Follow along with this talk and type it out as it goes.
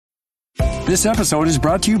This episode is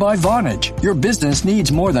brought to you by Vonage. Your business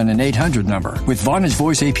needs more than an 800 number. With Vonage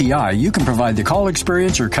Voice API, you can provide the call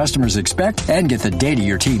experience your customers expect and get the data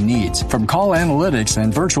your team needs. From call analytics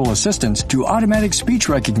and virtual assistants to automatic speech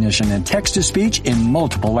recognition and text-to-speech in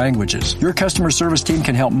multiple languages. Your customer service team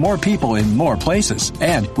can help more people in more places.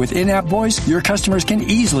 And with in-app voice, your customers can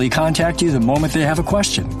easily contact you the moment they have a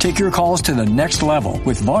question. Take your calls to the next level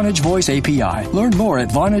with Vonage Voice API. Learn more at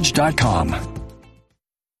Vonage.com.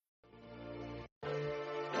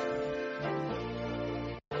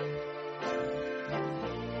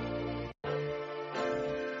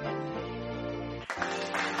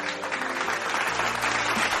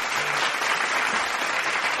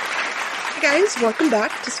 Guys, welcome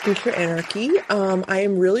back to Speaker Anarchy. I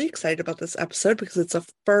am really excited about this episode because it's a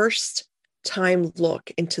first time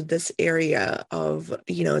look into this area of,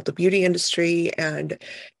 the beauty industry. And,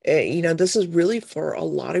 this is really for a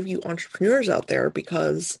lot of you entrepreneurs out there,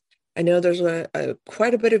 because I know there's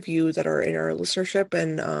quite a bit of you that are in our listenership,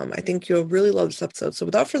 and I think you'll really love this episode. So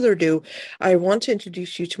without further ado, I want to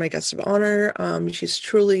introduce you to my guest of honor. She's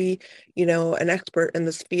truly, an expert in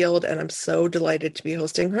this field, and I'm so delighted to be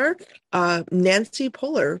hosting her. Nancy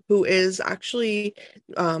Poehler, who is actually,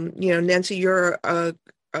 Nancy, you're a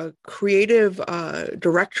creative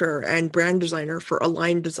director and brand designer for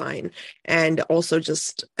Align Design, and also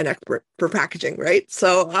just an expert for packaging, right?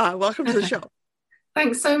 So welcome to the show.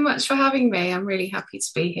 Thanks so much for having me. I'm really happy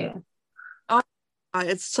to be here.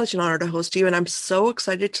 It's such an honor to host you, and I'm so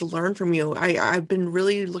excited to learn from you. I've been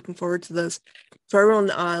really looking forward to this. For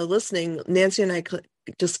everyone listening, Nancy and I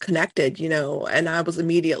just connected, and I was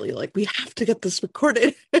immediately like, we have to get this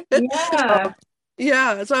recorded.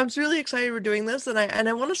 Yeah. So I'm really excited we're doing this, and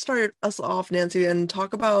I want to start us off, Nancy, and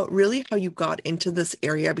talk about really how you got into this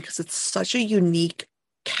area, because it's such a unique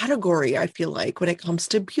category, I feel like, when it comes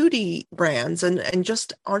to beauty brands and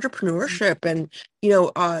just entrepreneurship and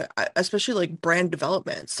especially like brand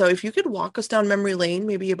development. So if you could walk us down memory lane,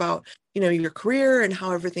 maybe about your career and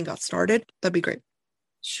how everything got started, that'd be great.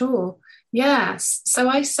 Sure. Yes. So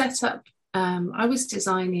I set up, I was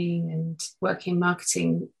designing and working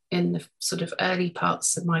marketing in the sort of early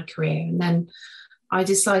parts of my career, and then I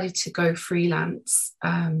decided to go freelance,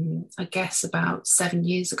 I guess about 7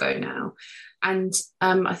 years ago now. And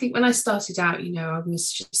I think when I started out, I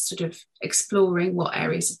was just sort of exploring what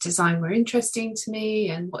areas of design were interesting to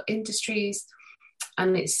me and what industries.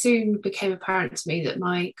 And it soon became apparent to me that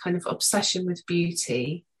my kind of obsession with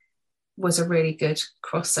beauty was a really good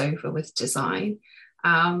crossover with design.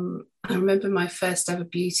 I remember my first ever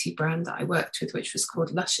beauty brand that I worked with, which was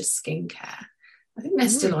called Luscious Skincare. I think they're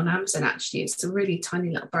still on Amazon, actually. It's a really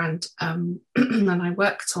tiny little brand. And I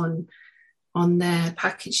worked on their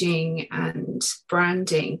packaging and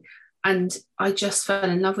branding, and I just fell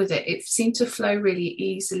in love with it. It seemed to flow really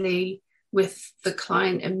easily with the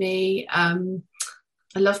client and me. I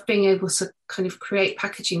loved being able to kind of create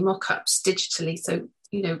packaging mock-ups digitally. So,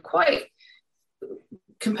 quite,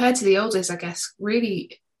 compared to the old days, I guess,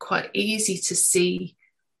 really quite easy to see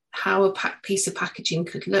how a piece of packaging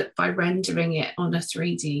could look by rendering it on a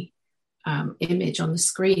 3D image on the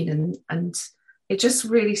screen. And it just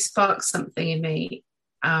really sparked something in me.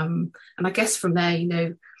 And I guess from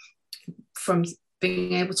there, from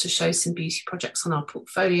being able to show some beauty projects on our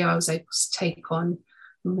portfolio, I was able to take on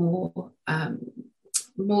more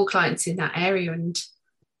clients in that area and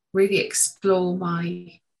really explore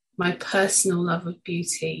my personal love of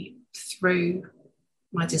beauty through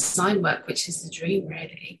my design work, which is the dream,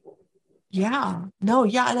 really. Yeah. No,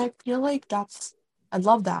 yeah. And I feel like I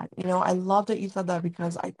love that. I love that you said that,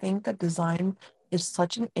 because I think that design is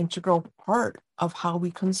such an integral part of how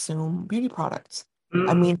we consume beauty products.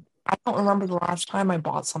 I mean, I don't remember the last time I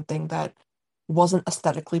bought something that wasn't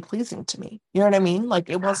aesthetically pleasing to me. You know what I mean? Like,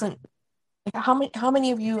 it wasn't like, how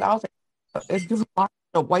many of you out there, if you've bought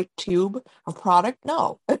a white tube of product?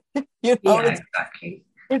 No. Exactly.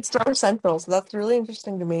 It's Star Central, so that's really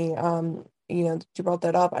interesting to me. That you brought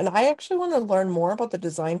that up, and I actually want to learn more about the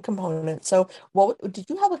design component. So, what did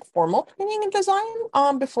you have, like, formal training in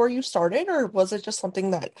design before you started, or was it just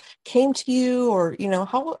something that came to you, or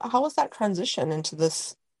how was that transition into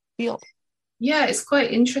this field? Yeah, it's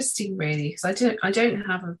quite interesting, really, because I don't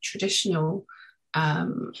have a traditional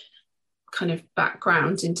kind of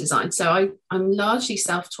background in design, so I'm largely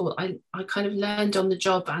self-taught. I kind of learned on the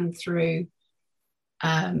job and through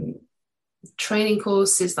training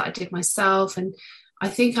courses that I did myself. And I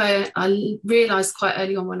think I realized quite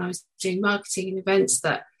early on when I was doing marketing and events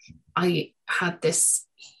that I had this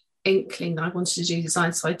inkling that I wanted to do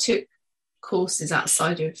design. So I took courses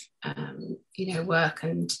outside of work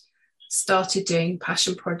and started doing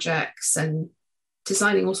passion projects and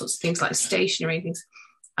designing all sorts of things like stationery and things,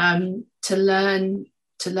 to learn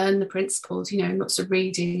the principles, lots of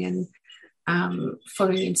reading and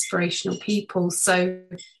following inspirational people. So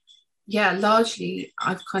yeah, largely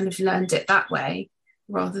I've kind of learned it that way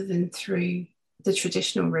rather than through the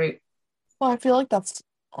traditional route. Well, I feel like that's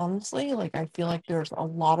honestly, like, I feel like there's a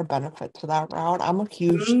lot of benefit to that route. I'm a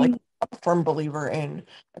huge, like, Mm, a firm believer in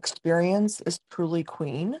experience is truly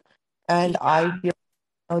queen. And I yeah,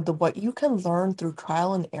 feel the what you can learn through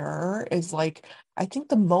trial and error is like, I think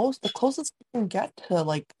the closest you can get to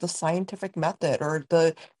like the scientific method, or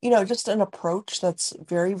the, just an approach that's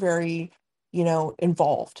very, very,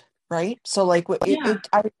 involved, right? So like yeah,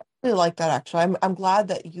 I really like that actually. I'm glad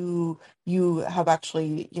that you have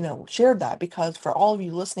actually, shared that, because for all of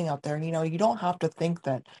you listening out there, you don't have to think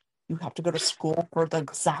that you have to go to school for the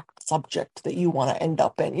exact subject that you want to end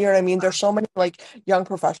up in. You know what I mean? There's so many like young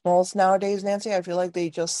professionals nowadays, Nancy. I feel like they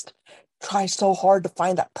just try so hard to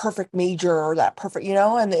find that perfect major or that perfect,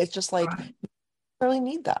 and it's just like, right. you really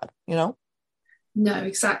need that. No,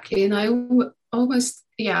 exactly. And almost,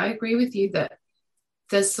 yeah, I agree with you that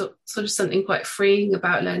there's sort of something quite freeing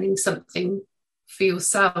about learning something for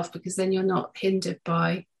yourself, because then you're not hindered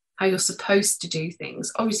by how you're supposed to do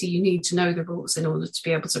things. Obviously, you need to know the rules in order to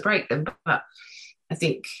be able to break them. But I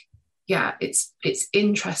think, yeah, it's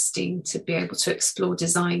interesting to be able to explore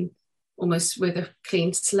design almost with a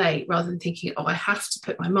clean slate, rather than thinking, oh, I have to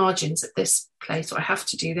put my margins at this place, or I have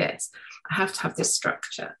to do this, I have to have this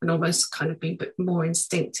structure, and almost kind of be a bit more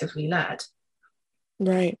instinctively led.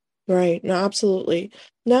 Right, right. No, absolutely.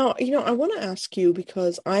 Now, I want to ask you,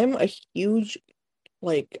 because I'm a huge,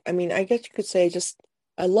 like, I mean, I guess you could say, just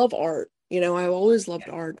I love art. I've always loved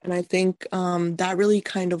art, and I think that really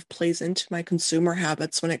kind of plays into my consumer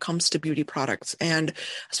habits when it comes to beauty products, and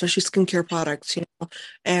especially skincare products.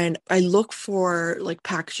 And I look for like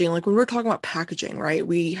packaging. Like when we're talking about packaging, right?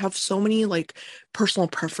 We have so many like personal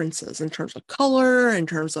preferences in terms of color, in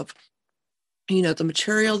terms of the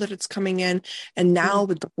material that it's coming in. And now Mm,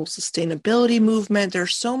 with the whole sustainability movement,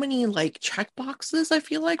 there's so many like check boxes, I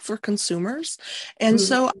feel like, for consumers. And mm,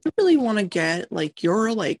 so I really want to get like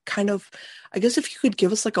your like kind of, I guess if you could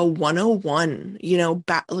give us like a 101,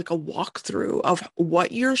 like a walkthrough of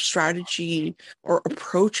what your strategy or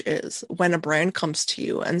approach is when a brand comes to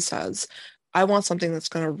you and says, I want something that's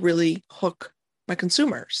going to really hook my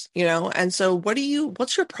consumers. And so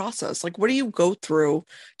what's your process? Like, what do you go through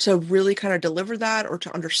to really kind of deliver that, or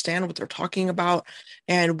to understand what they're talking about?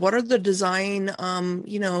 And what are the design,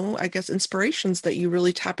 I guess, inspirations that you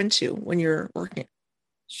really tap into when you're working?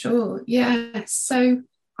 sure. Yeah. So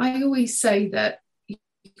I always say that you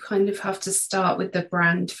kind of have to start with the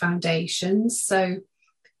brand foundations. So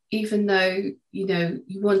even though,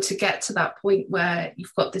 you want to get to that point where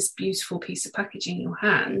you've got this beautiful piece of packaging in your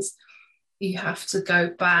hands, you have to go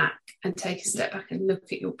back and take a step back and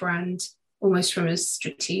look at your brand almost from a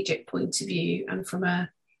strategic point of view, and from a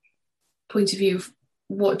point of view of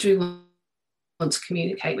what do we want to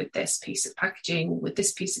communicate with this piece of packaging, with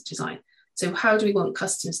this piece of design. So how do we want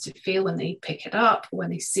customers to feel when they pick it up, or when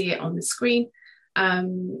they see it on the screen?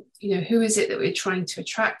 Who is it that we're trying to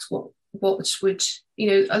attract? What would,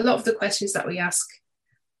 a lot of the questions that we ask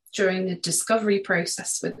during the discovery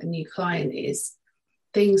process with the new client is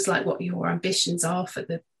things like what your ambitions are for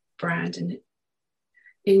the brand, and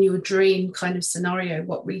in your dream kind of scenario,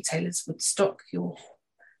 what retailers would stock your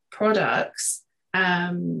products,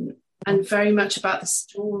 and very much about the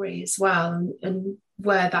story as well, and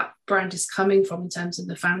where that brand is coming from in terms of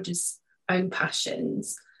the founder's own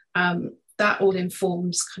passions. That all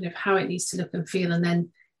informs kind of how it needs to look and feel. And then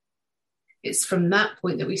it's from that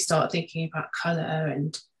point that we start thinking about color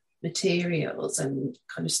and materials, and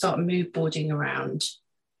kind of start mood boarding around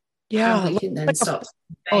how Yeah, we can then like a start to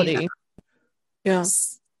convey that. quality. Yeah,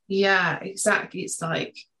 Yeah, exactly. It's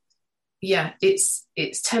like, yeah, it's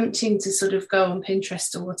tempting to sort of go on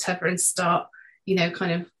Pinterest or whatever and start,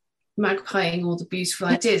 kind of magpieing all the beautiful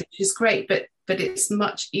ideas, which is great, but it's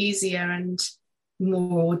much easier and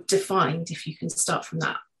more defined if you can start from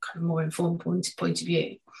that kind of more informed point of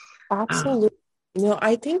view. Um, absolutely.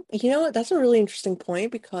 I think, that's a really interesting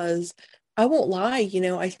point, because I won't lie,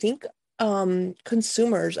 I think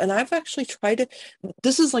consumers, and I've actually tried to,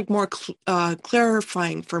 this is like more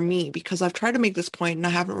clarifying for me, because I've tried to make this point and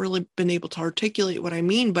I haven't really been able to articulate what I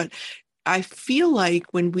mean. But I feel like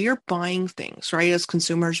when we are buying things, right, as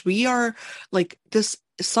consumers, we are like, this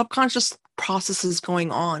subconscious process is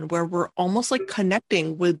going on where we're almost like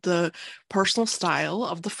connecting with the personal style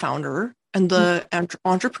of the founder and the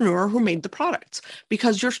entrepreneur who made the products.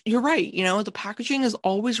 Because you're right, the packaging is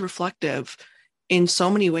always reflective in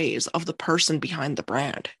so many ways of the person behind the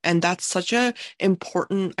brand. And that's such a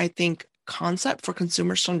important, I think, concept for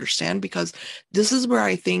consumers to understand, because this is where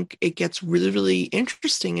I think it gets really, really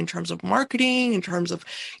interesting in terms of marketing, in terms of,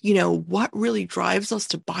 what really drives us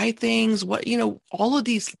to buy things, what, all of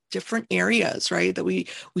these different areas, right, that we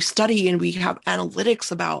study and we have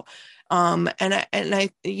analytics about. And I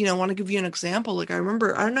want to give you an example. Like I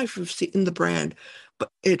remember, I don't know if you've seen the brand, but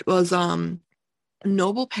it was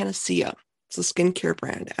Noble Panacea. It's a skincare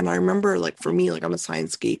brand. And I remember, like, for me, like, I'm a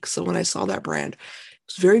science geek. So when I saw that brand, it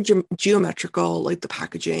was very geometrical, like the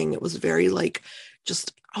packaging. It was very, like,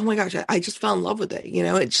 just, oh my gosh, I just fell in love with it.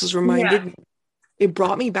 It just reminded me, it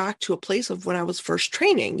brought me back to a place of when I was first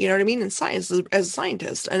training, you know what I mean, in science as a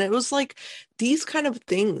scientist. And it was like these kind of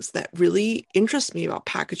things that really interest me about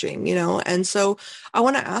packaging, And so I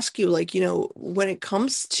want to ask you, like, when it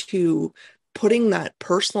comes to putting that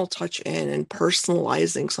personal touch in and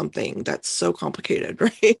personalizing something that's so complicated,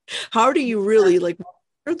 right? How do you really, like,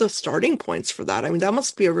 what are the starting points for that? I mean, that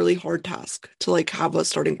must be a really hard task to, like, have a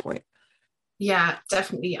starting point. Yeah,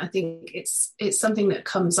 definitely. I think it's something that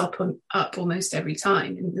comes up almost every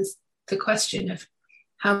time, and there's the question of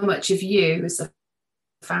how much of you as a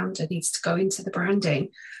founder needs to go into the branding,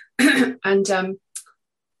 and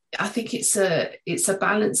I think it's a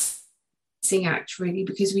balancing act, really,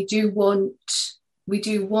 because we do want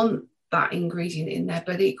that ingredient in there,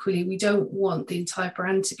 but equally we don't want the entire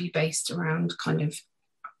brand to be based around kind of,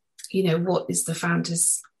 what is the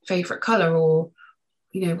founder's favorite color, or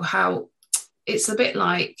how. It's a bit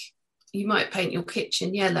like you might paint your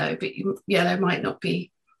kitchen yellow, but yellow might not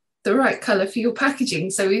be the right color for your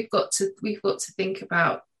packaging. So we've got to think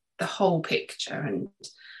about the whole picture,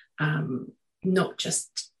 and not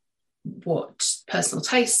just what personal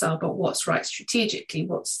tastes are, but what's right strategically,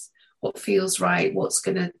 what feels right, what's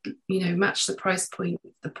going to match the price point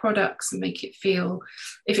of the products and make it feel,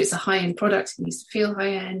 if it's a high-end product, it needs to feel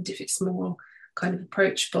high-end. If it's more kind of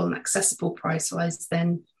approachable and accessible price-wise,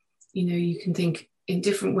 then you can think in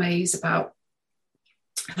different ways about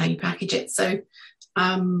how you package it. So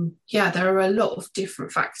there are a lot of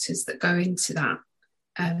different factors that go into that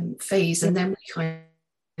phase, and then we kind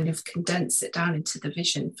of condense it down into the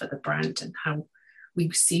vision for the brand and how we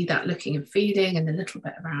see that looking and feeling, and a little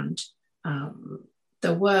bit around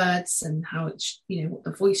the words and how it's, what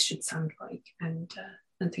the voice should sound like, and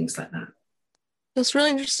things like that. That's really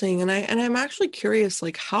interesting. And I'm actually curious,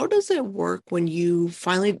 like, how does it work when you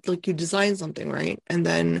finally, like, you design something, right? And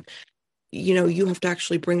then, you have to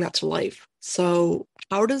actually bring that to life. So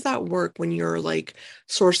how does that work when you're, like,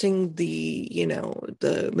 sourcing the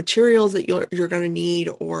materials that you're going to need,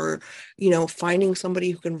 or, finding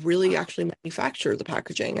somebody who can really actually manufacture the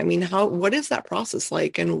packaging? I mean, what is that process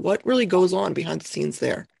like, and what really goes on behind the scenes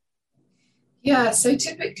there? Yeah, so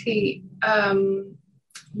typically,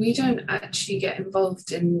 we don't actually get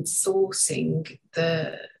involved in sourcing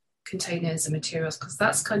the containers and materials, because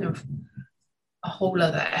that's kind of a whole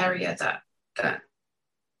other area that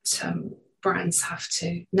brands have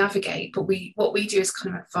to navigate. But what we do is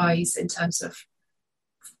kind of advise in terms of,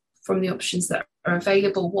 from the options that are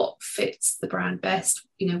available, what fits the brand best.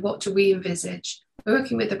 What do we envisage? We're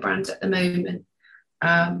working with a brand at the moment,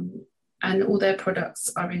 and all their products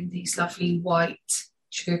are in these lovely white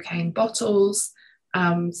sugarcane bottles.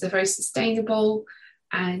 So they're very sustainable,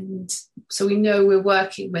 and so we know we're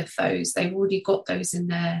working with those. They've already got those in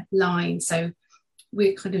their line, so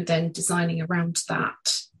we're kind of then designing around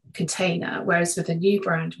that container. Whereas with a new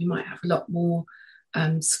brand, we might have a lot more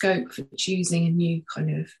scope for choosing a new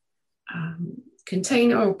kind of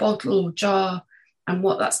container or bottle or jar, and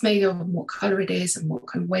what that's made of, and what color it is, and what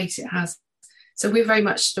kind of weight it has. So we're very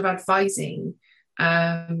much sort of advising,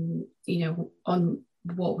 on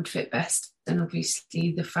what would fit best. And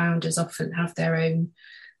obviously the founders often have their own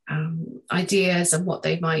ideas and what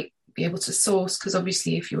they might be able to source, because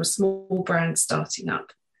obviously if you're a small brand starting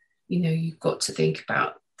up, you've got to think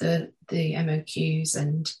about the MOQs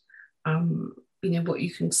and what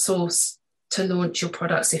you can source to launch your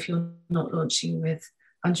products if you're not launching with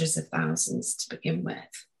hundreds of thousands to begin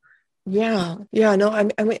with. Yeah, no,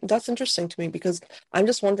 I mean, that's interesting to me, because I'm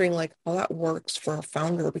just wondering, like, how that works for a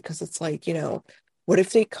founder, because it's like, what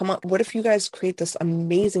if you guys create this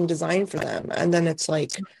amazing design for them, and then it's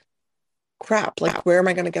like, crap, like, where am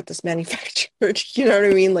I going to get this manufactured? You know what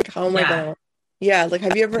I mean? Like, how am I going to, like,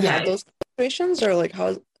 have you ever had those situations, or like,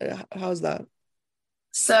 how's that?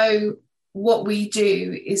 So what we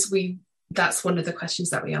do is that's one of the questions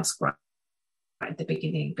that we ask right at the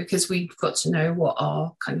beginning, because we've got to know what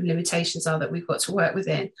our kind of limitations are that we've got to work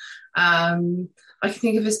within. I can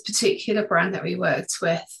think of this particular brand that we worked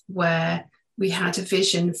with where we had a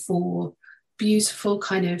vision for beautiful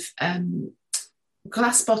kind of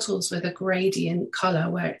glass bottles with a gradient color,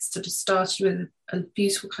 where it sort of started with a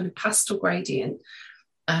beautiful kind of pastel gradient,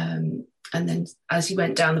 and then as you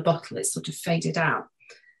went down the bottle it sort of faded out.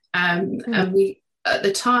 And we, at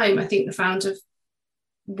the time, I think the founder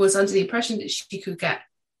was under the impression that she could get,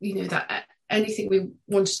 that anything we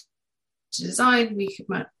wanted to design,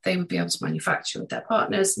 they would be able to manufacture with their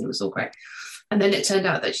partners, and it was all great. And then it turned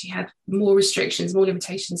out that she had more restrictions, more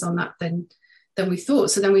limitations on that than we thought.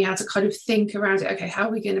 So then we had to kind of think around it. Okay, how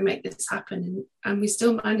are we going to make this happen? And we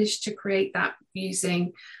still managed to create that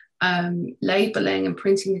using labeling and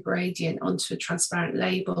printing the gradient onto a transparent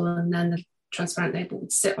label, and then the transparent label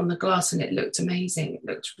would sit on the glass, and it looked amazing. It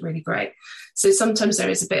looked really great. So sometimes there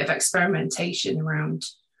is a bit of experimentation around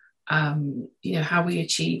how we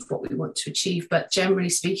achieve what we want to achieve, but generally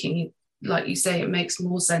speaking, like you say, it makes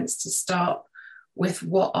more sense to start with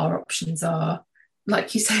what our options are,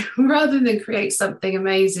 like you say, rather than create something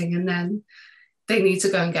amazing and then they need to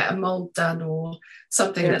go and get a mold done or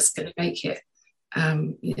something that's going to make it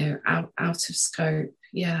out of scope.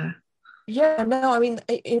 Yeah No, I mean,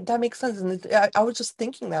 that makes sense. And I was just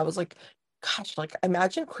thinking that. I was like, gosh, like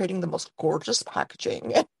imagine creating the most gorgeous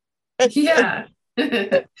packaging. Yeah.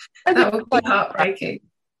 That would be heartbreaking.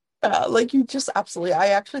 Like you just absolutely.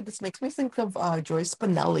 This makes me think of Joy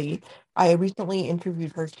Spinelli. I recently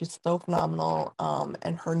interviewed her. She's so phenomenal.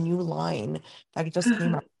 And her new line that just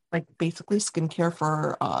came out, like basically skincare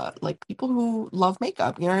for like people who love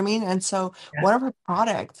makeup. You know what I mean? And so one of her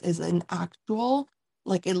products is an actual,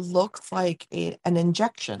 like it looks like an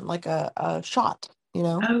injection, like a shot.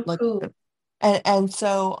 Oh, like cool. and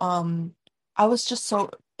so I was just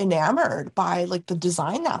so enamored by like the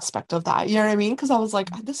design aspect of that. You know what I mean? Because I was like,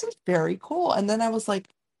 this is very cool. And then I was like,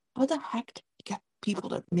 how the heck did you get people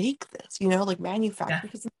to make this? Like manufacture,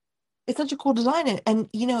 because it's such a cool design. And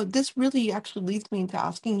this really actually leads me into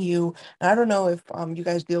asking you, and I don't know if you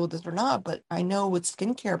guys deal with this or not, but I know with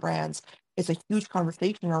skincare brands, it's a huge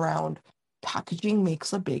conversation around packaging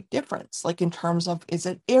makes a big difference. Like in terms of, is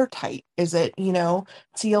it airtight? Is it,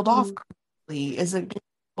 sealed off correctly? Is it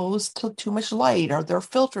exposed to too much light? Are there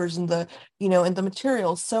filters in the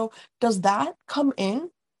materials? So does that come in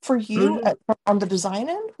for you on the design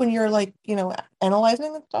end when you're like,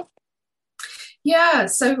 analyzing and stuff? Yeah,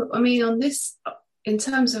 so I mean, on this, in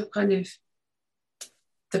terms of kind of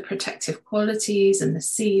the protective qualities and the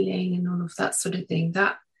sealing and all of that sort of thing,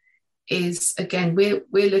 that is, again, we're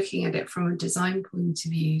looking at it from a design point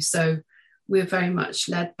of view. So we're very much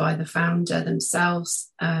led by the founder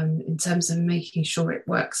themselves in terms of making sure it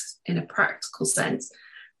works in a practical sense.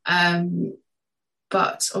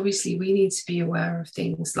 But obviously, we need to be aware of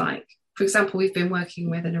things like, for example, we've been working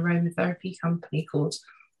with an aromatherapy company called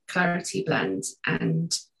Clarity Blend,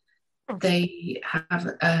 and they have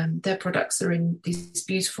their products are in these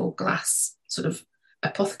beautiful glass sort of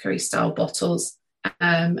apothecary style bottles,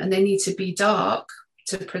 and they need to be dark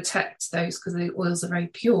to protect those because the oils are very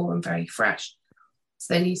pure and very fresh.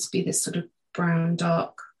 So they need to be this sort of brown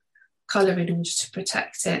dark color in order to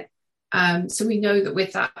protect it. So we know that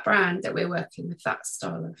with that brand that we're working with that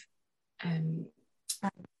style of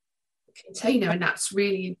container, and that's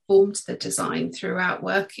really informed the design throughout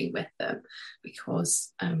working with them,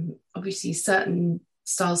 because obviously certain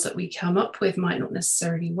styles that we come up with might not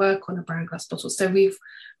necessarily work on a brown glass bottle. So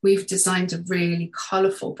we've designed a really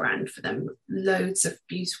colourful brand for them, loads of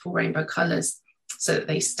beautiful rainbow colours, so that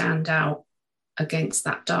they stand out against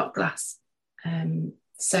that dark glass.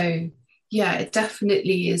 So yeah, it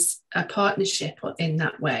definitely is a partnership in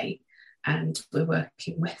that way, and we're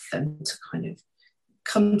working with them to kind of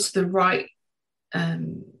come to the right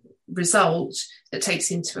result that takes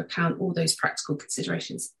into account all those practical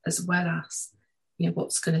considerations, as well as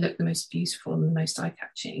what's going to look the most beautiful and the most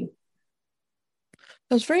eye-catching.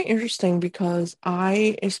 That's very interesting, because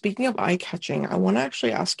speaking of eye-catching, I want to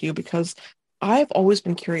actually ask you, because I've always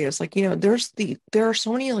been curious, like, there are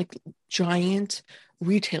so many like giant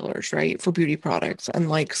retailers, right, for beauty products and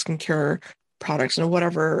like skincare products and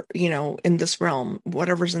whatever, in this realm,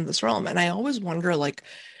 whatever's in this realm. And I always wonder, like,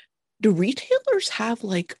 do retailers have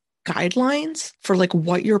like guidelines for like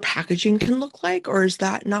what your packaging can look like, or is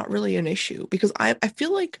that not really an issue? Because I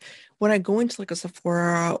feel like when I go into like a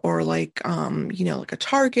Sephora or like like a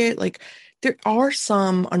Target, like there are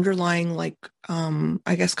some underlying like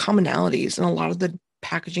I guess commonalities in a lot of the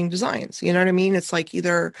packaging designs. You know what I mean? It's like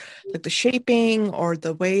either like the shaping or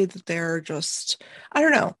the way that they're just, I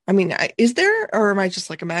don't know. I mean, is there, or am I just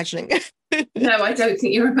like imagining? No, I don't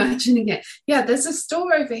think you're imagining it. Yeah, there's a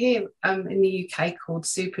store over here in the UK called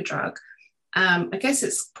Superdrug. I guess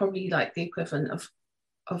it's probably like the equivalent of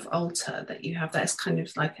of Ulta that you have there. It's kind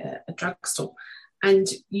of like a drugstore, and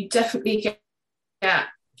you definitely get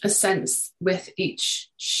a sense with each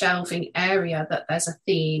shelving area that there's a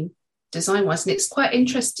theme design wise, and it's quite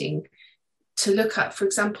interesting to look at. For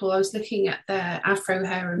example, I was looking at their Afro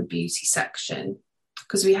hair and beauty section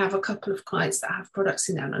because we have a couple of clients that have products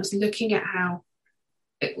in there, and I was looking at how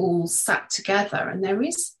it all sat together, and there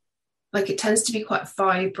is like, it tends to be quite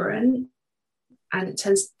vibrant, and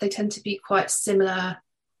they tend to be quite similar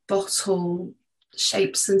bottle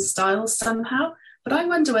shapes and styles somehow. But I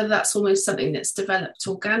wonder whether that's almost something that's developed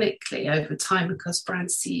organically over time, because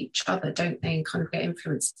brands see each other, don't they, and kind of get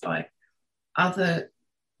influenced by other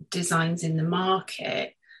designs in the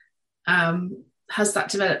market. Has that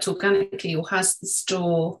developed organically, or has the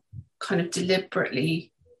store kind of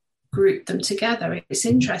deliberately grouped them together? It's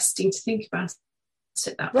interesting to think about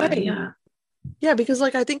it that way. Yeah, because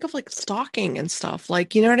like I think of like stocking and stuff,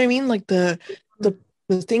 like, you know what I mean, like the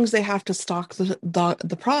things they have to stock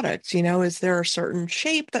the products, you know, is there a certain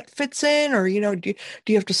shape that fits in, or, you know, do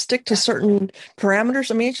you have to stick to certain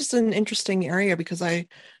parameters? I mean, it's just an interesting area, because I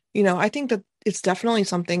think that it's definitely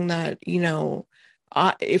something that, you know,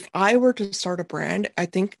 if I were to start a brand, I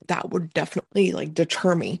think that would definitely like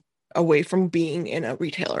deter me away from being in a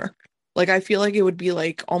retailer. Like, I feel like it would be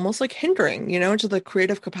like almost like hindering, you know, to the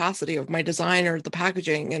creative capacity of my design or the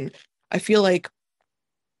packaging. And I feel like,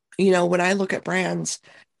 you know, when I look at brands,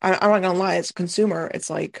 I'm not gonna lie, as a consumer, it's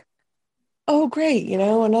like, oh, great, you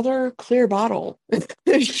know, another clear bottle,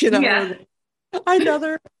 you know,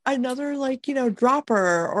 another like, you know,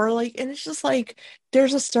 dropper, or like, and it's just like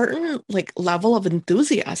there's a certain like level of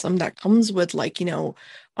enthusiasm that comes with, like, you know,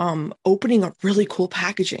 opening a really cool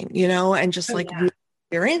packaging, you know, and just like really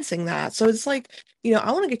experiencing that. So it's like, you know,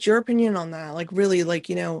 I want to get your opinion on that, like, really, like,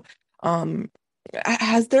 you know, um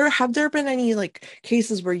have there been any like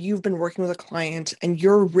cases where you've been working with a client and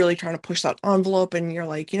you're really trying to push that envelope, and you're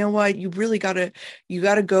like, you know what, you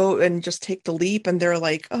gotta go and just take the leap, and they're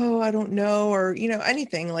like, oh, I don't know, or, you know,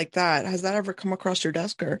 anything like that? Has that ever come across your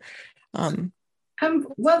desk? Or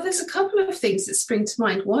Well, there's a couple of things that spring to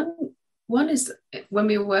mind. One is when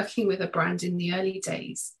we were working with a brand in the early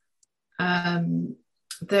days.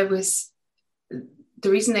 There was the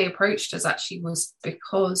reason they approached us actually was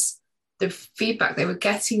because the feedback they were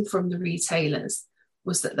getting from the retailers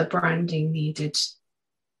was that the branding needed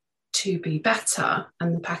to be better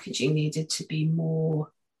and the packaging needed to be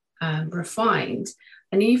more refined.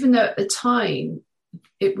 And even though at the time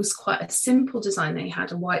it was quite a simple design, they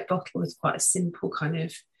had a white bottle with quite a simple kind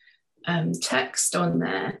of text on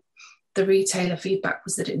there, the retailer feedback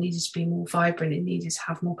was that it needed to be more vibrant, it needed to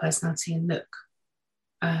have more personality and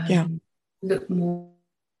look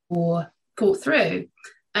more thought through.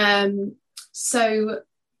 So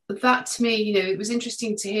that, to me, you know, it was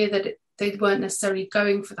interesting to hear that they weren't necessarily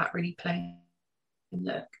going for that really plain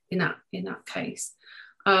look in that case.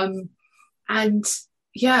 And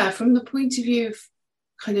yeah, from the point of view of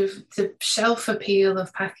kind of the shelf appeal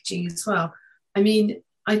of packaging as well, I mean,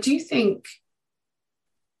 I do think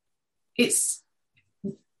it's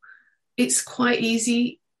quite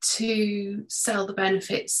easy to sell the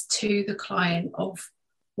benefits to the client of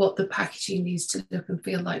what the packaging needs to look and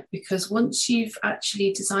feel like, because once you've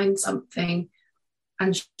actually designed something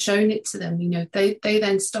and shown it to them, you know, they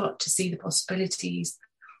then start to see the possibilities,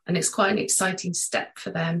 and it's quite an exciting step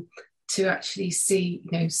for them to actually see,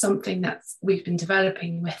 you know, something that we've been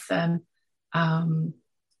developing with them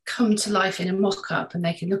come to life in a mock-up, and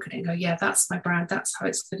they can look at it and go, yeah, that's my brand, that's how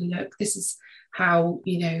it's going to look, this is how,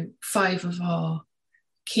 you know, 5 of our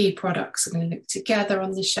key products are going to look together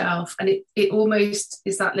on the shelf. And it almost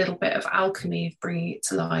is that little bit of alchemy of bringing it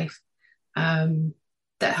to life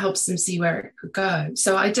that helps them see where it could go.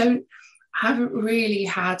 So I haven't really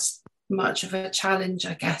had much of a challenge,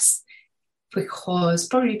 I guess, because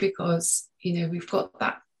you know, we've got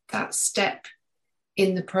that step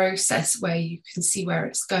in the process where you can see where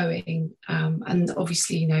it's going, and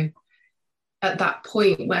obviously, you know, at that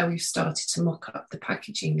point where we've started to mock up the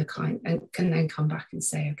packaging, the client can then come back and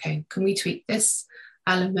say, okay, can we tweak this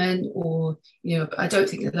element, or, you know, I don't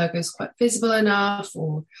think the logo is quite visible enough,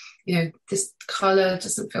 or, you know, this color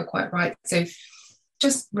doesn't feel quite right. So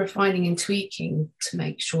just refining and tweaking to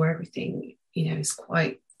make sure everything, you know, is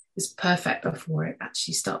perfect before it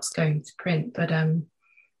actually starts going to print. But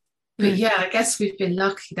yeah, I guess we've been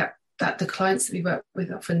lucky that the clients that we work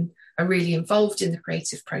with often are really involved in the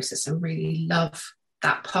creative process and really love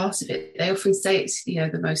that part of it. They often say it's, you know,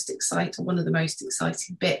 the most exciting, one of the most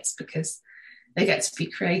exciting bits, because they get to be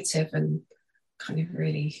creative and kind of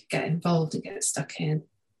really get involved and get stuck in.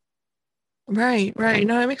 Right, right.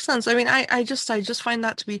 No, it makes sense. I mean, I just find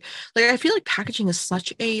that to be like, I feel like packaging is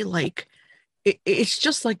such a like it's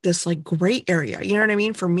just like this like gray area, you know what I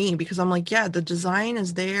mean, for me, because I'm like, yeah, the design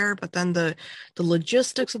is there, but then the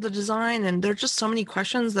logistics of the design, and there are just so many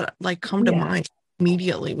questions that like come to Yeah, mind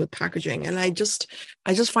immediately with packaging. And I just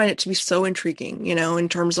find it to be so intriguing, in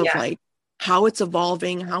terms of yeah, like how it's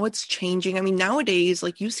evolving, how it's changing. I mean, nowadays,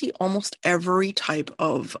 like you see almost every type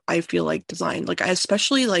of, I feel like, design. Like I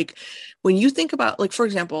especially like when you think about, like, for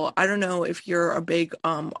example, I don't know if you're a big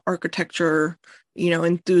architecture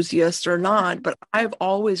enthusiast or not, but I've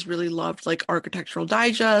always really loved like Architectural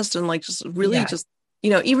Digest and like just really yeah. just,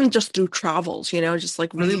 even just through travels, just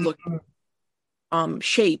like really look Mhm.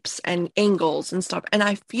 shapes and angles and stuff. And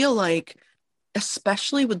I feel like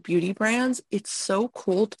especially with beauty brands, it's so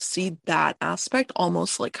cool to see that aspect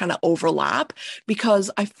almost like kind of overlap,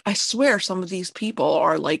 because I swear some of these people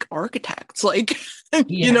are like architects, like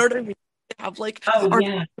you know Yeah. what I mean? They have like Oh, art,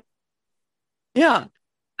 yeah, yeah.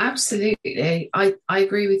 absolutely. I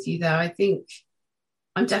agree with you there. I think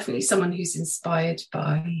I'm definitely someone who's inspired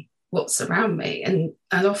by what's around me. And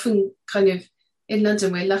often kind of in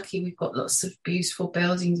London, we're lucky we've got lots of beautiful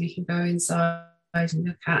buildings we can go inside and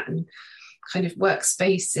look at, and kind of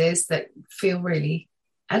workspaces that feel really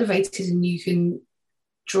elevated, and you can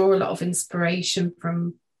draw a lot of inspiration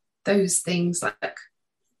from those things. Like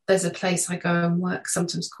there's a place I go and work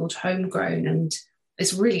sometimes called Homegrown, and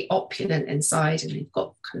it's really opulent inside, and they've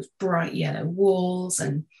got kind of bright yellow walls,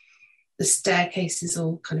 and the staircase is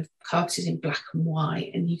all kind of carpeted in black and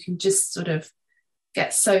white, and you can just sort of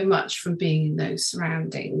get so much from being in those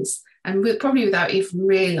surroundings, and probably without even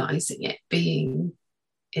realizing it, being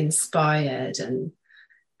inspired and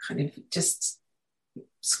kind of just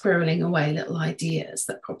squirreling away little ideas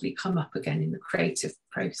that probably come up again in the creative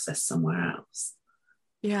process somewhere else.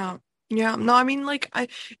 Yeah. Yeah. No, I mean, like,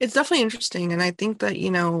 it's definitely interesting. And I think that,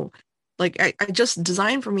 like I just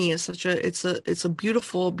design for me is such it's a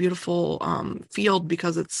beautiful, beautiful field,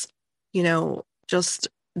 because it's, just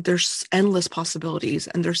there's endless possibilities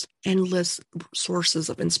and there's endless sources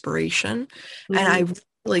of inspiration. And Mm,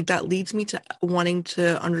 like that leads me to wanting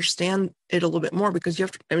to understand it a little bit more, because you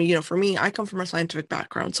have to, I mean, for me, I come from a scientific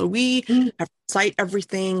background. So we mm, have to cite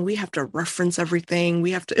everything, we have to reference everything,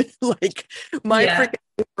 we have to like my yeah, freaking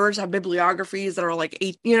papers have bibliographies that are like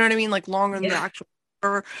eight, you know what I mean? Like longer than the yeah. actual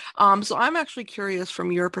paper. So I'm actually curious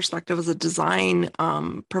from your perspective as a design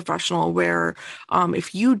professional, where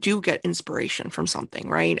if you do get inspiration from something,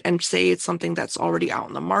 right? And say it's something that's already out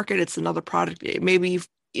in the market, it's another product, maybe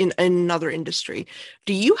in another industry.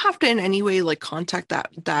 Do you have to in any way like contact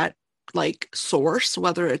that like source,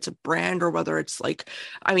 whether it's a brand or whether it's like,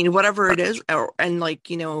 I mean, whatever it is, and like,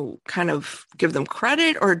 kind of give them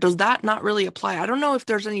credit, or does that not really apply? I don't know if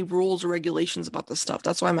there's any rules or regulations about this stuff.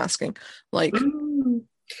 That's why I'm asking. Like, Mm,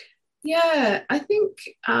 yeah, I think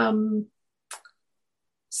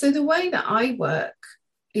so. The way that I work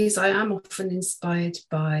is I am often inspired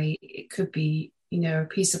by, it could be, a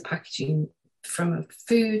piece of packaging from a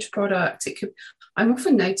food product. It could, I'm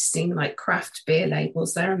often noticing like craft beer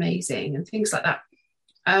labels, they're amazing and things like that.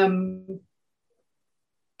 Um,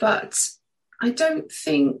 but I don't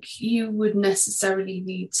think you would necessarily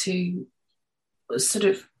need to sort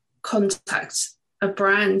of contact a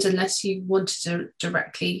brand unless you wanted to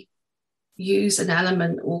directly use an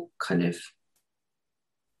element or kind of,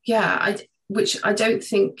 yeah, which I don't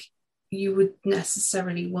think you would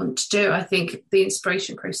necessarily want to do. I think the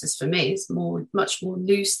inspiration process for me is much more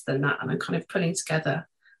loose than that, and I'm kind of pulling together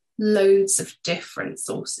loads of different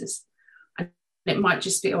sources. And it might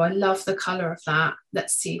just be, oh, I love the color of that.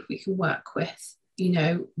 Let's see if we can work with,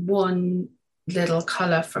 one little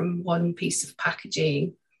color from one piece of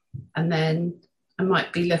packaging, and then I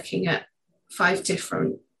might be looking at 5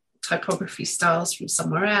 different typography styles from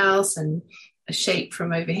somewhere else, and a shape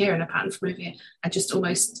from over here and a pattern from over here, and just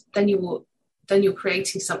almost then you're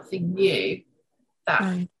creating something new that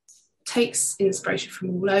right. takes inspiration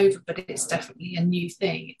from all over, but it's definitely a new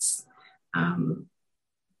thing. It's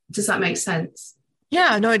does that make sense?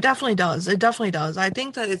 Yeah, no, it definitely does. It definitely does. I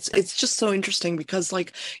think that it's just so interesting because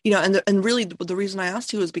like, and really the reason I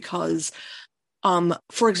asked you is because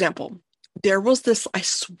for example, there was this, I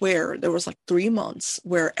swear, there was like 3 months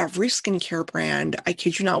where every skincare brand, I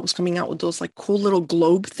kid you not, was coming out with those like cool little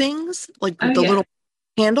globe things, like Oh with the yeah. little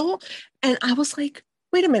handle. And I was like,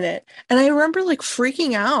 wait a minute. And I remember like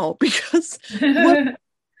freaking out because what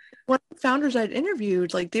one of the founders I'd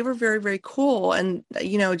interviewed, like they were very, very cool. And,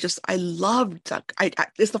 just I loved that.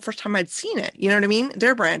 It's the first time I'd seen it. You know what I mean?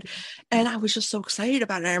 Their brand. And I was just so excited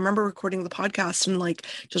about it. I remember recording the podcast and like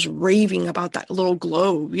just raving about that little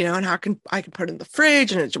globe, and how I can put it in the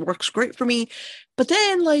fridge and it works great for me. But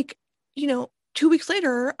then like, 2 weeks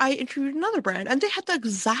later, I interviewed another brand and they had the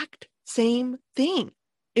exact same thing.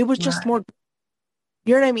 It was just Right. more,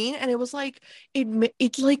 you know what I mean? And it was like, it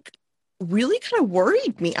like really kind of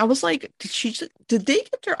worried me. I was like, did they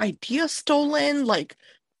get their idea stolen? Like,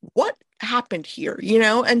 what happened here?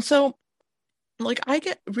 And so like I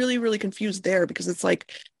get really, really confused there because it's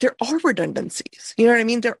like there are redundancies. You know what I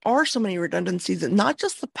mean? There are so many redundancies, and not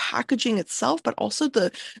just the packaging itself, but also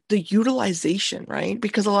the utilization, right?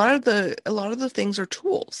 Because a lot of the things are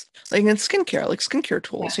tools, like in skincare, like skincare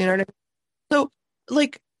tools, Yeah. you know what I mean? So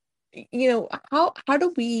like, how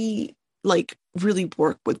do we like really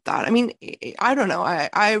work with that? I mean, I don't know.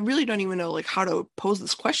 I really don't even know like how to pose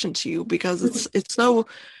this question to you because it's so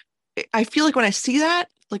I feel like when I see that,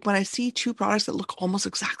 like when I see two products that look almost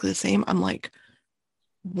exactly the same, I'm like,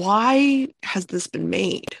 why has this been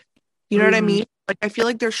made? You know what I Mm. mean? Like I feel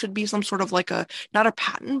like there should be some sort of like a not a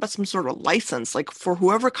patent, but some sort of license, like for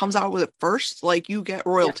whoever comes out with it first, like you get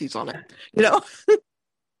Yeah. royalties on it, you know?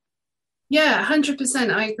 Yeah, 100%.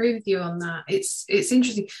 I agree with you on that. It's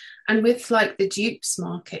interesting. And with like the dupes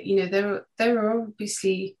market, there are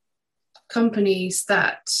obviously companies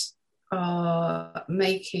that are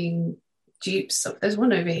making dupes of. There's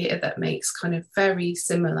one over here that makes kind of very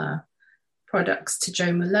similar products to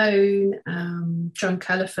Joe Malone, Drunk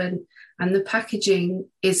Elephant, and the packaging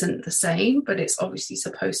isn't the same, but it's obviously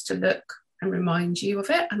supposed to look and remind you of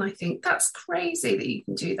it. And I think that's crazy that you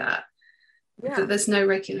can do that, that Yeah. there's no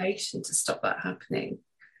regulation to stop that happening.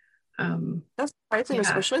 That's surprising, Yeah,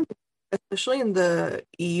 especially in the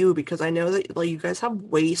EU, because I know that like you guys have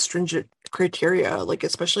way stringent criteria, like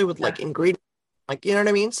especially with yeah. like ingredients, like you know what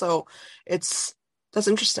I mean? So it's that's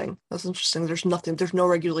interesting. That's interesting. There's no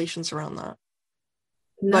regulations around that.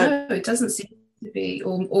 But No, it doesn't seem to be,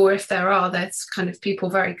 or if there are, there's kind of people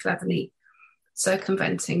very cleverly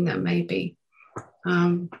circumventing them, maybe.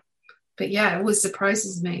 Um, but yeah, it always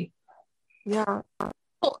surprises me. yeah.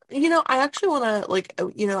 Well, I actually want to like,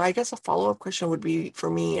 I guess a follow-up question would be for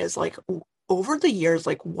me is like over the years,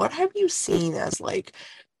 like what have you seen as like,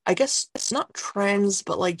 I guess it's not trends,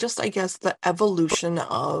 but like just I guess the evolution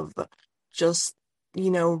of just,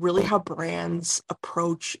 really how brands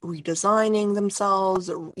approach redesigning themselves,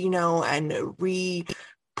 and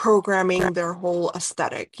reprogramming their whole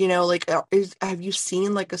aesthetic, like have you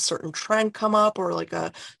seen like a certain trend come up or like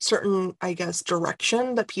a certain, I guess,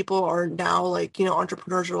 direction that people are now like,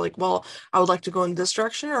 entrepreneurs are like, well, I would like to go in this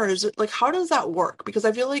direction, or is it like, how does that work? Because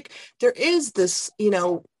I feel like there is this,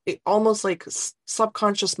 almost like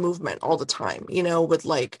subconscious movement all the time, with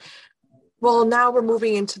like, well, now we're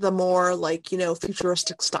moving into the more like,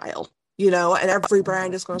 futuristic style, and every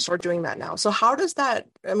brand is going to start doing that now. So how does that,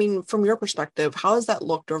 I mean, from your perspective, how has that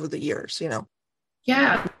looked over the years? Yeah,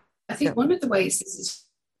 I Yeah. think one of the ways this is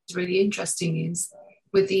really interesting is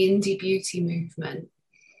with the indie beauty movement.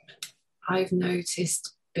 I've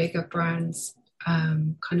noticed bigger brands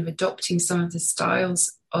kind of adopting some of the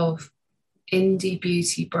styles of indie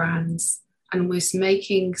beauty brands and was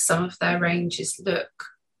making some of their ranges look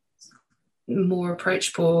more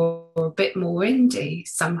approachable or a bit more indie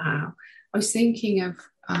somehow. I was thinking of,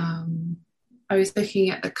 I was looking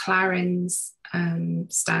at the Clarins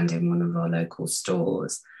stand in one of our local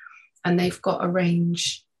stores, and they've got a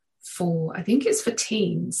range for, I think it's for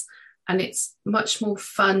teens, and it's much more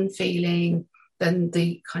fun feeling than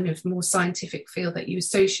the kind of more scientific feel that you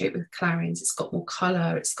associate with Clarins. It's got more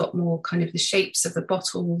color, it's got more kind of the shapes of the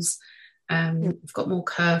bottles, Yeah. it's got more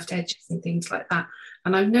curved edges and things like that.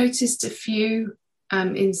 And I've noticed a few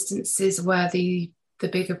instances where the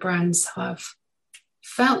bigger brands have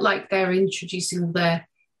felt like they're introducing all their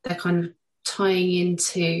kind of tying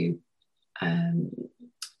into um,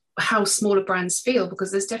 how smaller brands feel, because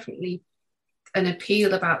there's definitely an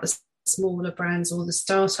appeal about the smaller brands or the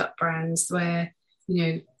startup brands where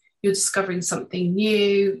you're discovering something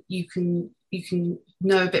new. You can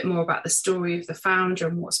know a bit more about the story of the founder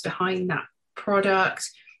and what's behind that product.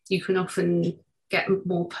 You can often get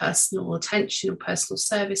more personal attention or personal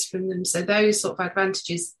service from them. So those sort of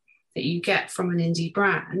advantages that you get from an indie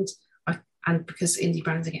brand, and because indie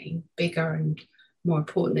brands are getting bigger and more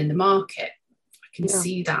important in the market, I can Yeah.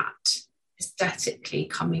 see that aesthetically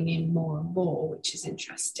coming in more and more, which is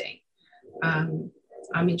interesting. I'm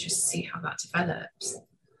interested to see how that develops.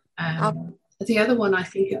 Uh, The other one I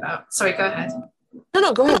think about, sorry, go ahead. no,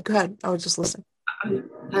 no, go ahead. Go ahead. I was just listening.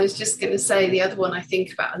 I was just going to say the other one I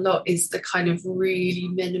think about a lot is the kind of really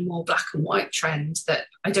minimal black and white trend that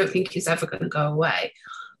I don't think is ever going to go away.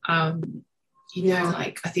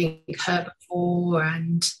 Like I think Herbivore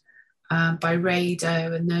and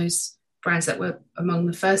Byredo and those brands that were among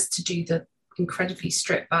the first to do the incredibly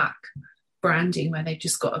stripped back branding where they've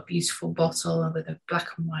just got a beautiful bottle with a black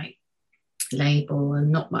and white label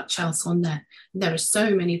and not much else on there. And there are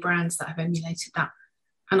so many brands that have emulated that.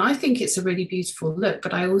 And I think it's a really beautiful look,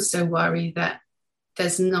 but I also worry that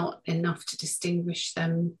there's not enough to distinguish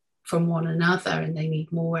them from one another, and they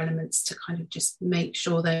need more elements to kind of just make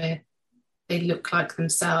sure they look like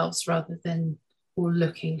themselves rather than all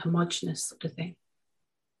looking homogenous sort of thing.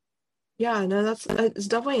 Yeah, no, it's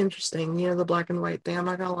definitely interesting. The black and white thing. I'm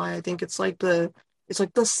not gonna lie. I think it's like the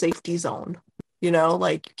safety zone.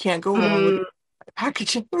 Like you can't go wrong with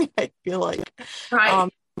packaging. I feel like, right.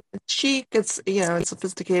 It's chic. It's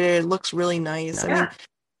sophisticated. It looks really nice. I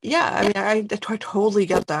totally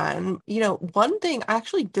get that. And one thing,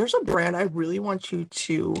 actually, there's a brand I really want you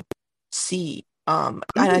to see. And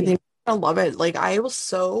I think I love it. Like I was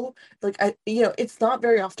so like it's not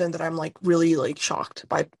very often that I'm like really like shocked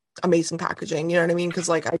by amazing packaging. You know what I mean? Because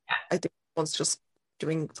like I think one's just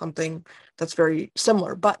doing something that's very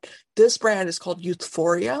similar. But this brand is called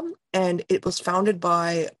Euphoria, and it was founded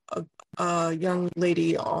by a young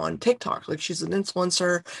lady on TikTok. Like she's an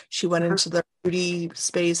influencer. She went into the beauty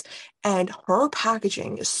space, and her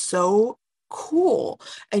packaging is so cool.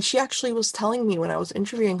 And she actually was telling me when I was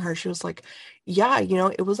interviewing her, she was like, yeah,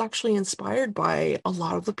 it was actually inspired by a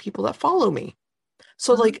lot of the people that follow me.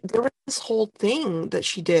 So like there was this whole thing that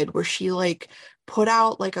she did where she like put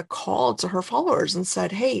out like a call to her followers and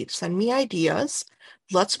said, hey, send me ideas.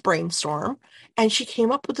 Let's brainstorm. And she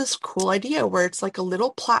came up with this cool idea where it's like a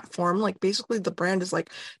little platform. Like basically the brand is like,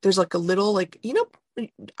 there's like a little like,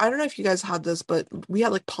 I don't know if you guys had this, but we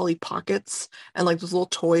had like Polly Pockets and like those little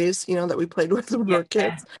toys, that we played with when we were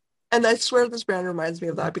kids. And I swear this brand reminds me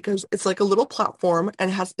of that because it's like a little platform and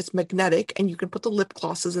it's magnetic, and you can put the lip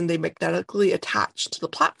glosses and they magnetically attach to the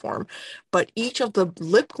platform. But each of the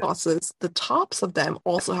lip glosses, the tops of them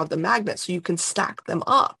also have the magnet, so you can stack them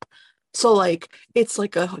up. So like it's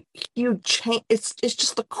like a huge chain. It's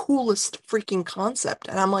just the coolest freaking concept.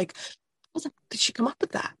 And I'm like, did she come up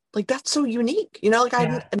with that? Like that's so unique, I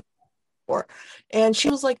didn't before. And she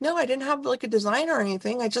was like, no, I didn't have like a design or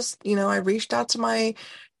anything. I just, I reached out to my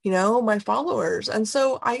followers. And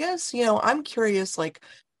so I guess, I'm curious, like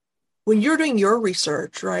when you're doing your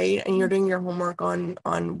research, right, and you're doing your homework on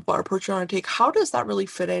what approach you want to take, how does that really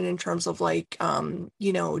fit in terms of like,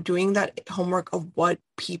 doing that homework of what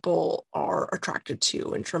people are attracted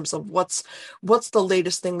to in terms of what's the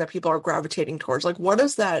latest thing that people are gravitating towards? Like, what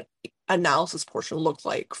does that analysis portion look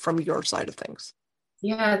like from your side of things?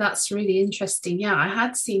 Yeah, that's really interesting. Yeah, I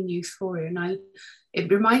had seen Euphoria, and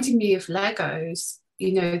it reminded me of Legos,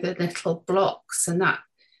 the little blocks. And that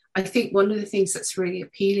I think one of the things that's really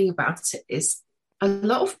appealing about it is a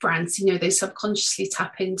lot of brands, they subconsciously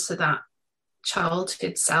tap into that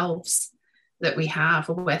childhood selves that we have,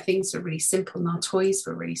 or where things are really simple and our toys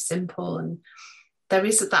were really simple. And there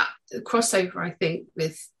is that crossover, I think,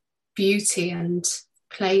 with beauty and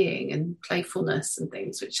playing and playfulness and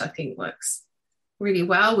things, which I think works really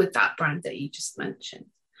well with that brand that you just mentioned.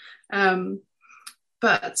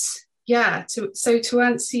 But yeah, to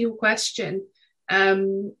answer your question,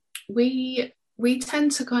 we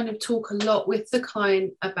tend to kind of talk a lot with the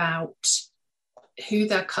client about who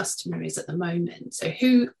their customer is at the moment. So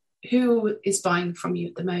who is buying from you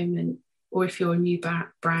at the moment, or if you're a new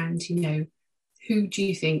brand, who do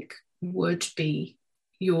you think would be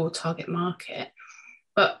your target market?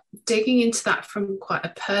 But digging into that from quite a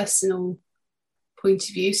personal point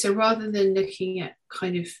of view. So rather than looking at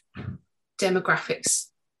kind of demographics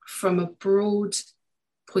from a broad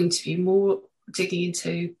point of view, more digging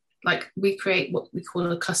into, like, we create what we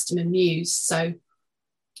call a customer muse. So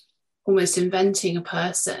almost inventing a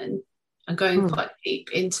person and going quite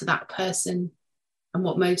deep into that person and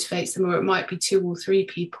what motivates them, or it might be 2 or 3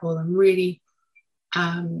 people, and really,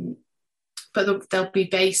 but they'll be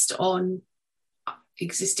based on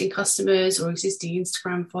existing customers or existing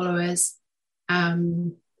Instagram followers,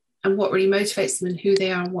 and what really motivates them and who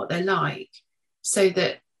they are and what they're like, so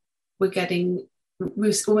that we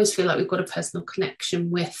almost feel like we've got a personal connection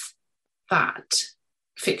with that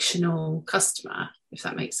fictional customer, if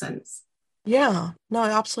that makes sense. Yeah, no,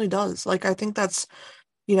 it absolutely does. Like, I think that's,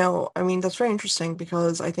 that's very interesting,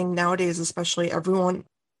 because I think nowadays, especially, everyone,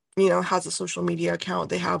 has a social media account.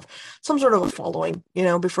 They have some sort of a following,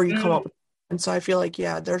 before you come up with. And so I feel like,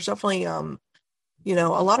 yeah, there's definitely,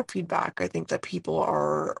 a lot of feedback I think that people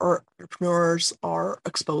are or entrepreneurs are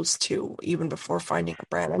exposed to even before finding a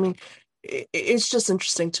brand. I mean, it's just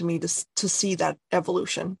interesting to me to see that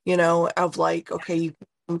evolution, of like, okay, you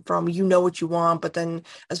come from, what you want, but then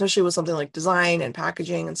especially with something like design and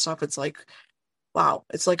packaging and stuff, it's like, wow,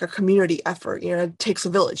 it's like a community effort, it takes a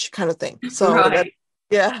village kind of thing. So that, Right.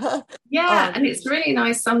 yeah. Yeah, um, and it's really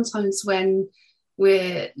nice sometimes when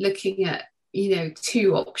we're looking at,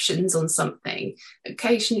 two options on something.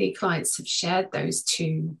 Occasionally, clients have shared those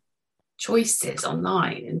two choices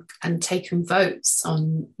online and taken votes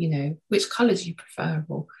on, which colours you prefer,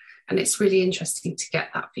 and it's really interesting to get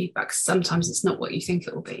that feedback. Sometimes it's not what you think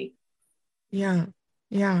it will be. Yeah.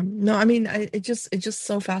 Yeah. No, I mean, it's just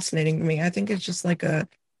so fascinating to me. I think it's just like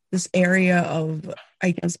this area of,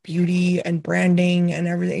 I guess, beauty and branding and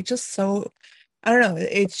everything. It's just so, I don't know.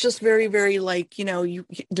 It's just very, very like,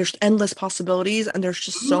 there's endless possibilities and there's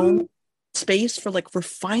just so space for like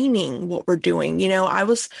refining what we're doing. I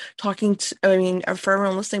was talking to, I mean, for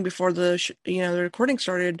everyone listening before the recording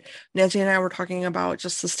started, Nancy and I were talking about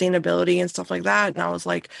just sustainability and stuff like that. And I was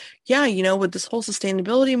like, yeah, with this whole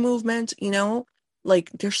sustainability movement,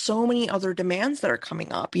 like there's so many other demands that are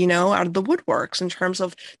coming up, out of the woodworks in terms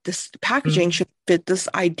of this packaging should fit this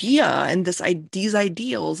idea and these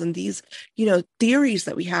ideals and these, theories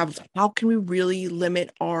that we have. How can we really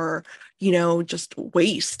limit our, just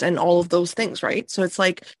waste and all of those things, right? So it's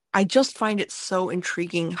like, I just find it so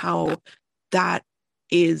intriguing how that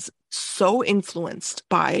is so influenced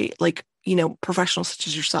by like, professionals such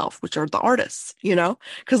as yourself, which are the artists,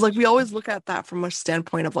 because like we always look at that from a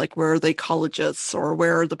standpoint of like, where are the ecologists or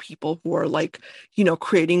where are the people who are like,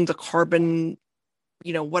 creating the carbon,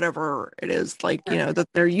 whatever it is like, that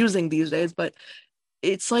they're using these days. But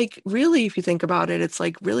it's like really, if you think about it, it's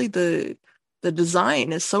like really the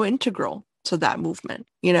design is so integral to that movement,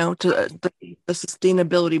 to the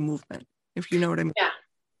sustainability movement, if you know what I mean. Yeah,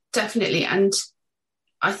 definitely. And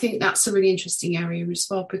I think that's a really interesting area as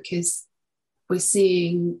well, because we're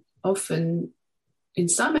seeing often in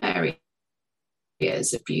some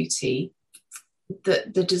areas of beauty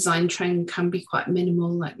that the design trend can be quite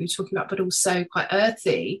minimal, like we were talking about, but also quite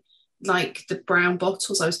earthy, like the brown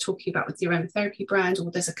bottles I was talking about with the aromatherapy brand, or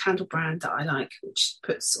there's a candle brand that I like, which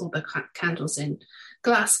puts all the candles in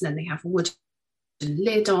glass and then they have a wooden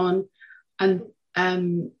lid on. And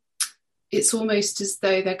it's almost as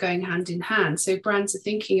though they're going hand in hand. So brands are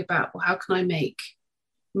thinking about, well, how can I make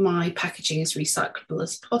my packaging as recyclable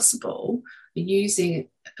as possible, using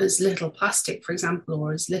as little plastic, for example,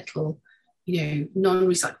 or as little,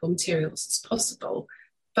 non-recyclable materials as possible.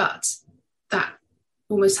 But that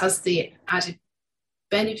almost has the added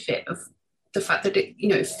benefit of the fact that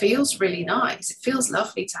it feels really nice. It feels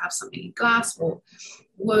lovely to have something in glass or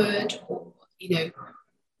wood, or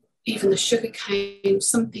even the sugar cane,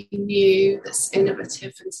 something new that's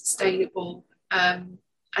innovative and sustainable.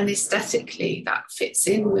 And aesthetically, that fits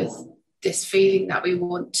in with this feeling that we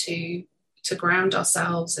want to ground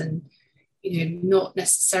ourselves and not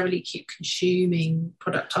necessarily keep consuming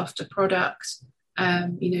product after product.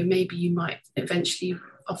 Maybe you might eventually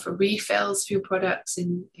offer refills for your products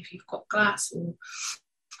if you've got glass or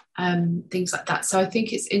things like that. So I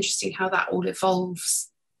think it's interesting how that all evolves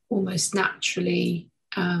almost naturally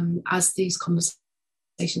as these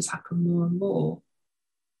conversations happen more and more.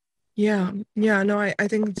 Yeah, yeah, no, I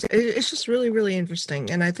think it's just really, really interesting.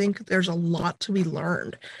 And I think there's a lot to be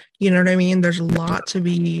learned. You know what I mean? There's a lot to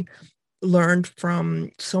be learned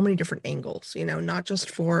from so many different angles, not just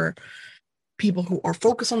for people who are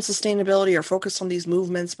focused on sustainability or focused on these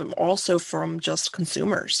movements, but also from just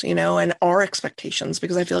consumers, and our expectations,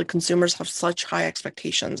 because I feel like consumers have such high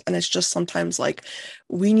expectations. And it's just sometimes like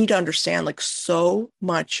we need to understand like so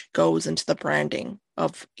much goes into the branding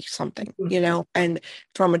of something, and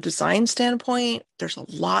from a design standpoint, there's a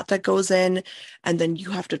lot that goes in. And then you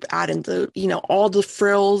have to add in the, all the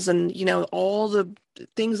frills and, all the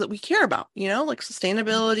things that we care about, like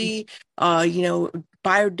sustainability,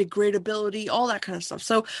 biodegradability, all that kind of stuff.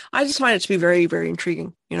 So I just find it to be very, very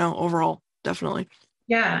intriguing, overall, definitely.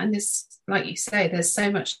 Yeah, and there's, like you say, there's so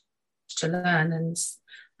much to learn, and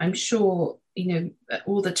I'm sure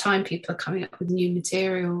all the time people are coming up with new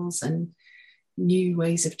materials and new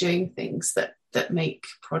ways of doing things that make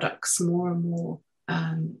products more and more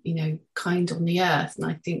kind on the earth, and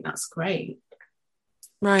I think that's great.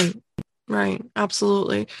 Right. Right,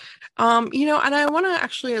 absolutely. And I want to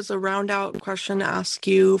actually, as a round out question, ask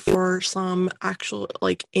you for some actual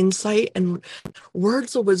like insight and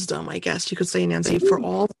words of wisdom, I guess you could say, Nancy, for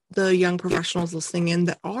all the young professionals listening in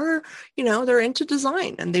that are, they're into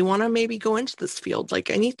design and they want to maybe go into this field. Like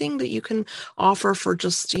anything that you can offer for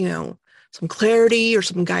just, some clarity or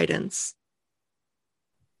some guidance?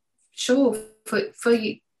 Sure, for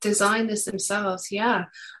designers themselves, yeah.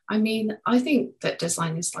 I mean, I think that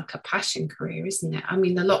design is like a passion career, isn't it? I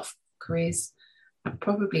mean, a lot of careers are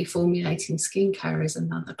probably formulating skincare is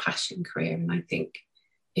another passion career. And I think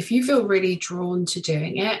if you feel really drawn to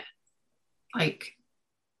doing it, like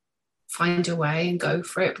find a way and go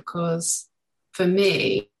for it. Because for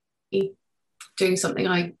me, doing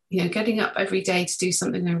something getting up every day to do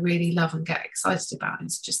something I really love and get excited about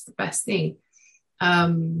is just the best thing.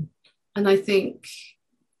 And I think,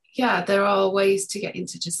 yeah, there are ways to get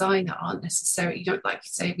into design that aren't necessary. You don't, like you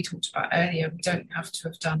say, we talked about earlier, we don't have to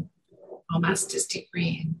have done our master's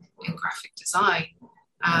degree in graphic design.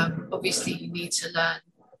 Obviously, you need to learn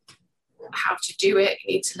how to do it.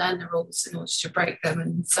 You need to learn the rules in order to break them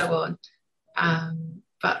and so on.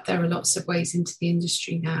 But there are lots of ways into the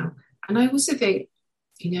industry now. And I also think,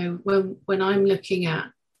 when I'm looking at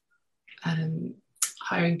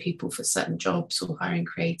hiring people for certain jobs or hiring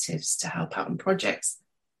creatives to help out on projects,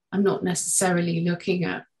 I'm not necessarily looking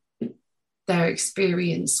at their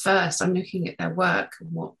experience first. I'm looking at their work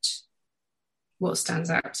and what stands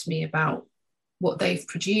out to me about what they've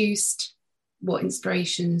produced, what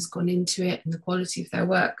inspiration has gone into it, and the quality of their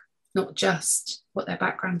work, not just what their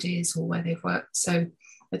background is or where they've worked. So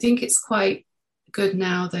I think it's quite good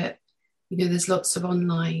now that there's lots of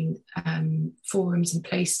online forums and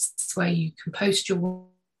places where you can post your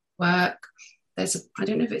work. I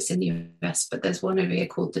don't know if it's in the US, but there's one over here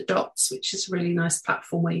called The Dots, which is a really nice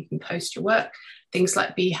platform where you can post your work. Things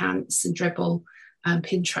like Behance and Dribble and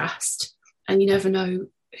Pinterest. And you never know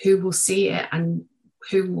who will see it and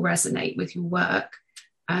who will resonate with your work.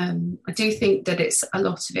 I do think that a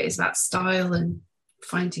lot of it is about style and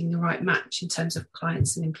finding the right match in terms of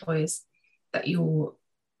clients and employers that your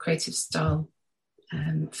creative style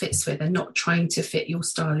fits with, and not trying to fit your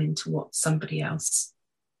style into what somebody else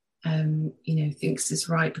thinks is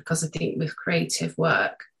right. Because I think with creative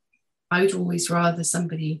work, I would always rather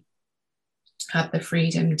somebody have the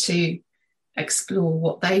freedom to explore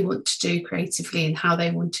what they want to do creatively and how they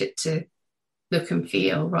want it to look and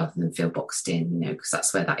feel, rather than feel boxed in, because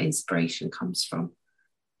that's where that inspiration comes from.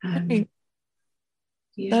 Right.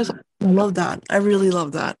 Yeah. I love that. I really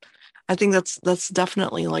love that. I think that's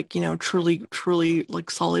definitely truly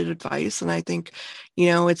like solid advice. And I think,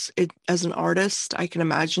 it as an artist, I can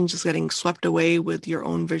imagine just getting swept away with your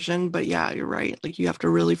own vision. But yeah, you're right. Like you have to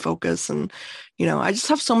really focus. And, I just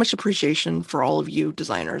have so much appreciation for all of you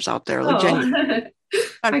designers out there. Like genuinely.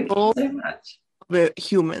 Thank you so much.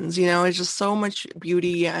 Humans, it's just so much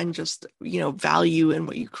beauty and just, value in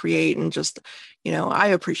what you create, and just, I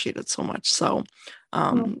appreciate it so much. So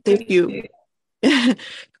thank you.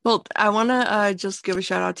 Well, I want to just give a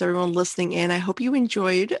shout out to everyone listening in. I hope you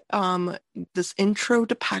enjoyed this intro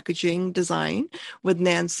to packaging design with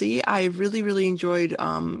Nancy. I really, really enjoyed,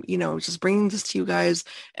 just bringing this to you guys.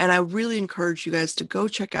 And I really encourage you guys to go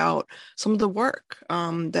check out some of the work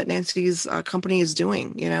that Nancy's company is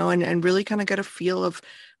doing, and really kind of get a feel of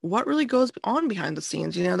what really goes on behind the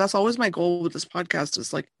scenes. That's always my goal with this podcast,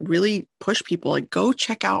 is like really push people, like go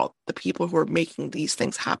check out the people who are making these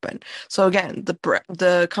things happen. So again,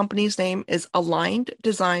 the company's name is Aligned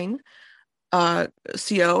Design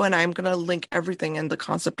CO, and I'm going to link everything in the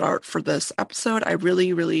concept art for this episode. I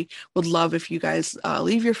really, really would love if you guys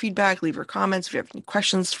leave your feedback, leave your comments. If you have any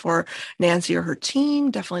questions for Nancy or her team,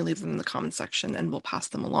 definitely leave them in the comment section and we'll pass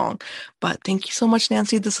them along. But thank you so much,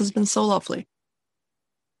 Nancy. This has been so lovely.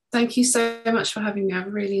 Thank you so much for having me.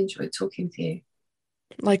 I've really enjoyed talking to you.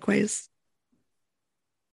 Likewise.